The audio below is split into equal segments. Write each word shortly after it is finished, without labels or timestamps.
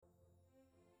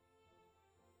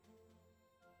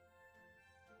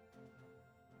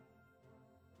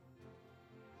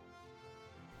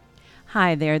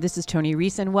Hi there, this is Tony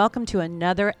Reese, and welcome to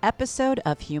another episode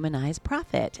of Humanized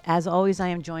Profit. As always, I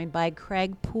am joined by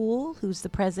Craig Poole, who's the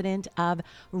president of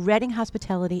Redding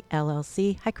Hospitality,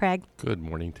 LLC. Hi, Craig. Good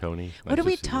morning, Tony. What are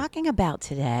we talking about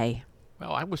today?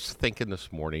 Well, I was thinking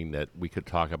this morning that we could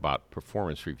talk about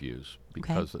performance reviews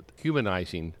because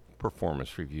humanizing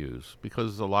performance reviews,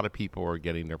 because a lot of people are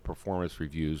getting their performance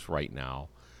reviews right now.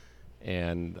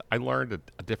 And I learned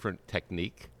a different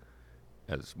technique,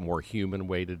 as more human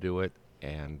way to do it.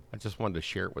 And I just wanted to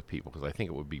share it with people because I think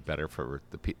it would be better for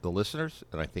the listeners,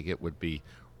 and I think it would be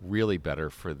really better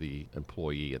for the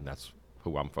employee, and that's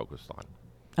who I'm focused on.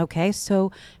 Okay,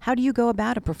 so how do you go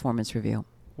about a performance review?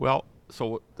 Well,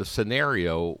 so the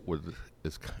scenario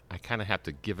is I kind of have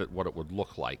to give it what it would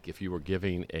look like if you were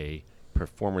giving a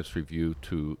performance review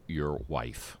to your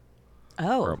wife.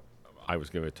 Oh. Or I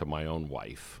was giving it to my own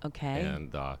wife. Okay.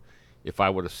 And if I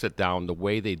were to sit down the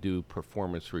way they do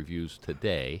performance reviews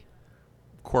today,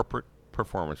 corporate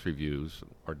performance reviews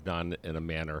are done in a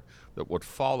manner that would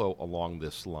follow along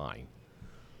this line.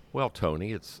 Well,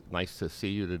 Tony, it's nice to see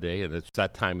you today, and it's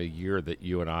that time of year that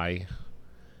you and I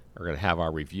are going to have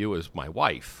our review as my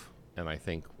wife. And I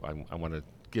think I want to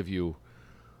give you,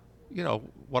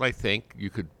 what I think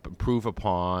you could improve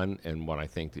upon and what I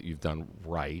think that you've done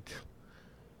right.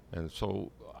 And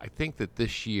so I think that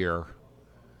this year,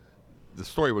 the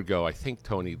story would go, I think,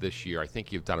 Tony, this year, I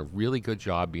think you've done a really good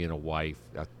job being a wife.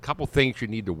 A couple things you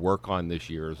need to work on this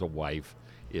year as a wife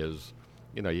is,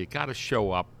 you got to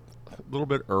show up a little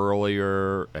bit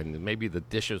earlier, and maybe the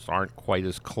dishes aren't quite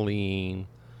as clean.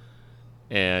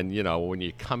 And, when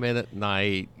you come in at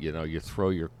night, you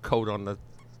throw your coat on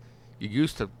you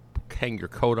used to hang your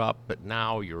coat up, but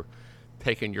now you're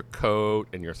taking your coat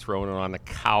and you're throwing it on the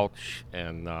couch,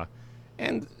 and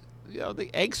the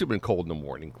eggs have been cold in the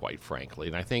morning, quite frankly.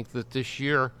 And I think that this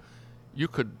year you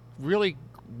could really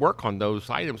work on those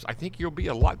items. I think you'll be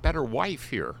a lot better wife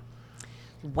here.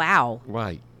 Wow.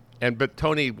 Right. But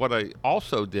Tony, what I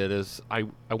also did is I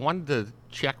wanted to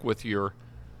check with your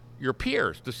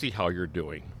peers to see how you're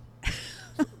doing.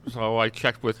 So I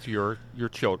checked with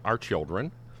our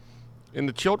children. And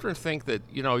the children think that,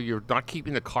 you're not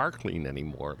keeping the car clean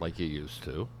anymore like you used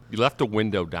to. You left the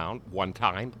window down one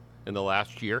time in the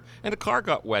last year, and the car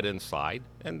got wet inside,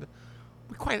 and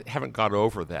we quite haven't got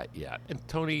over that yet. And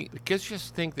Tony, the kids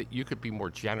just think that you could be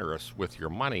more generous with your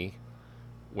money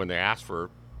when they ask for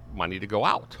money to go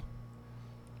out.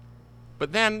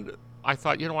 But then I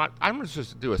thought, you know what, I'm going to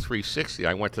just do a 360.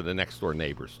 I went to the next door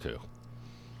neighbors too.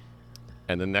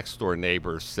 And the next door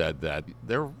neighbors said that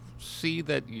see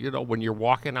that, when you're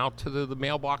walking out to the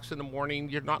mailbox in the morning,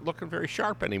 you're not looking very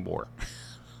sharp anymore.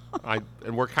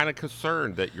 And we're kind of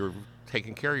concerned that you're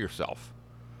taking care of yourself.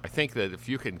 I think that if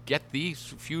you can get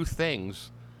these few things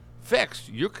fixed,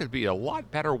 you could be a lot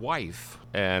better wife,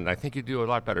 and I think you do a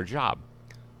lot better job.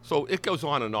 So it goes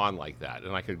on and on like that,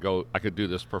 and I could do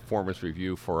this performance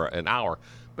review for an hour.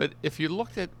 But if you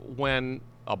looked at when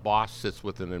a boss sits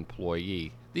with an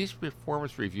employee, these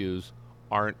performance reviews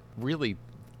aren't really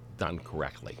done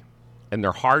correctly. And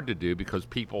they're hard to do because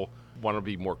people want to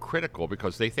be more critical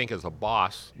because they think as a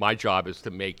boss, my job is to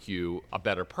make you a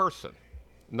better person,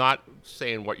 not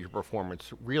saying what your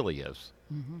performance really is.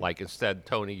 Mm-hmm. Like instead,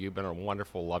 Tony, you've been a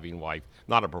wonderful, loving wife.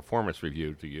 Not a performance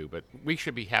review to you, but we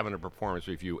should be having a performance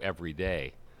review every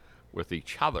day with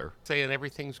each other, saying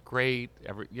everything's great,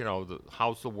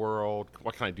 how's the world?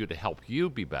 What can I do to help you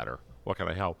be better? What can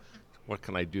I help? What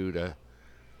can I do to...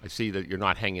 I see that you're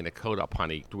not hanging a coat up,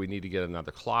 honey. Do we need to get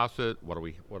another closet? What do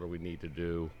we need to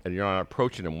do? And you're not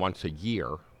approaching them once a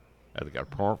year at a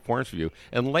performance review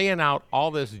and laying out all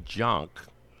this junk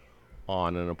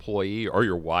on an employee or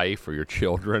your wife or your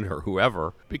children or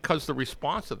whoever, because the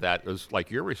response to that is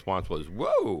like your response was,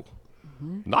 whoa,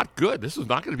 not good. This is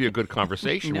not going to be a good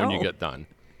conversation when you get done.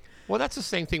 Well, that's the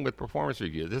same thing with performance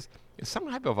review. This is some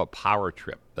type of a power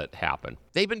trip that happened.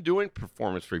 They've been doing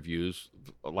performance reviews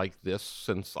like this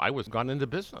since I was gone into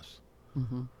business.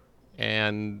 Mm-hmm.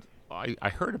 And I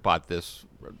heard about this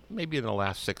maybe in the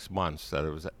last 6 months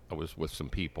that I was with some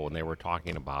people and they were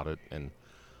talking about it. And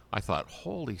I thought,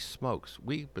 holy smokes,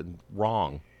 we've been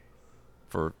wrong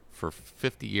for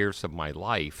 50 years of my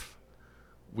life.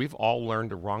 We've all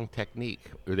learned the wrong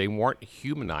technique. They weren't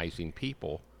humanizing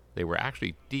people. They were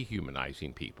actually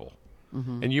dehumanizing people.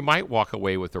 Mm-hmm. And you might walk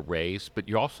away with a raise, but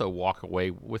you also walk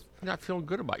away with not feeling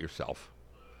good about yourself.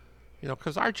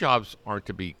 Because our jobs aren't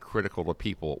to be critical to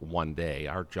people one day.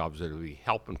 Our jobs are to be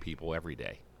helping people every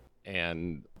day.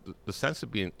 And the sense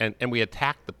of being, and we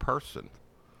attack the person.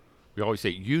 We always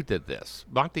say, you did this,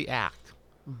 not the act.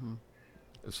 Mm-hmm.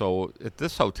 So at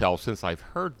this hotel, since I've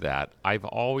heard that,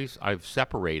 I've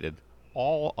separated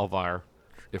all of our,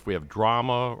 if we have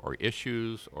drama or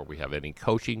issues or we have any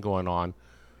coaching going on,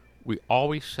 we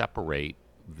always separate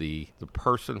the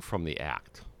person from the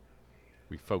act.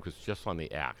 We focus just on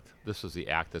the act. This is the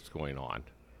act that's going on.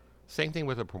 Same thing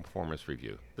with a performance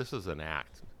review. This is an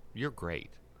act. You're great.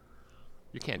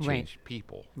 You can't change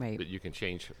people, but you can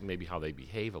change maybe how they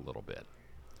behave a little bit.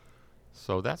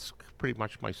 So that's pretty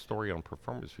much my story on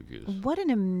performance reviews. What an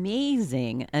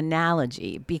amazing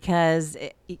analogy, because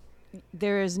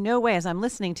there is no way, as I'm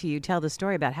listening to you tell the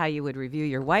story about how you would review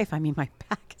your wife, I mean, my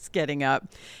back is getting up.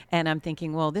 And I'm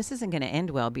thinking, well, this isn't going to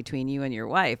end well between you and your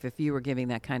wife if you were giving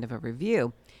that kind of a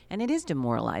review. And it is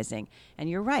demoralizing. And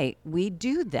you're right. We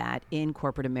do that in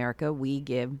corporate America. We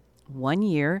give 1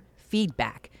 year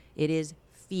feedback. It is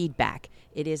feedback.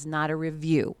 It is not a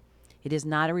review. It is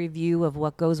not a review of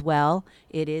what goes well.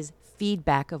 It is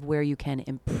feedback of where you can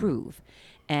improve.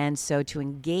 And so to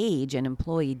engage an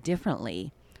employee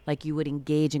differently, like you would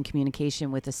engage in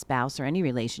communication with a spouse or any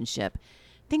relationship,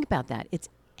 think about that. It's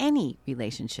any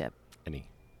relationship. Any.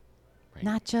 Right.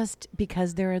 Not just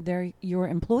because they're your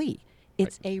employee.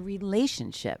 It's a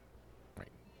relationship. Right.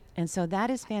 And so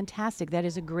that is fantastic. That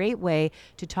is a great way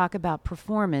to talk about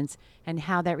performance and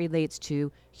how that relates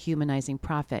to humanizing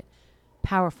profit.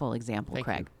 Powerful example, Thank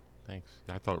Craig. you. Thanks.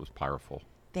 I thought it was powerful.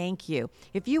 Thank you.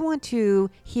 If you want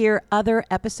to hear other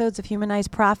episodes of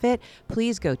Humanized Profit,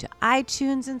 please go to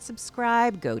iTunes and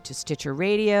subscribe. Go to Stitcher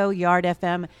Radio, Yard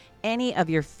FM, any of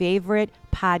your favorite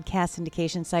podcast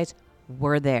syndication sites.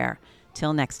 We're there.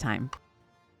 Till next time.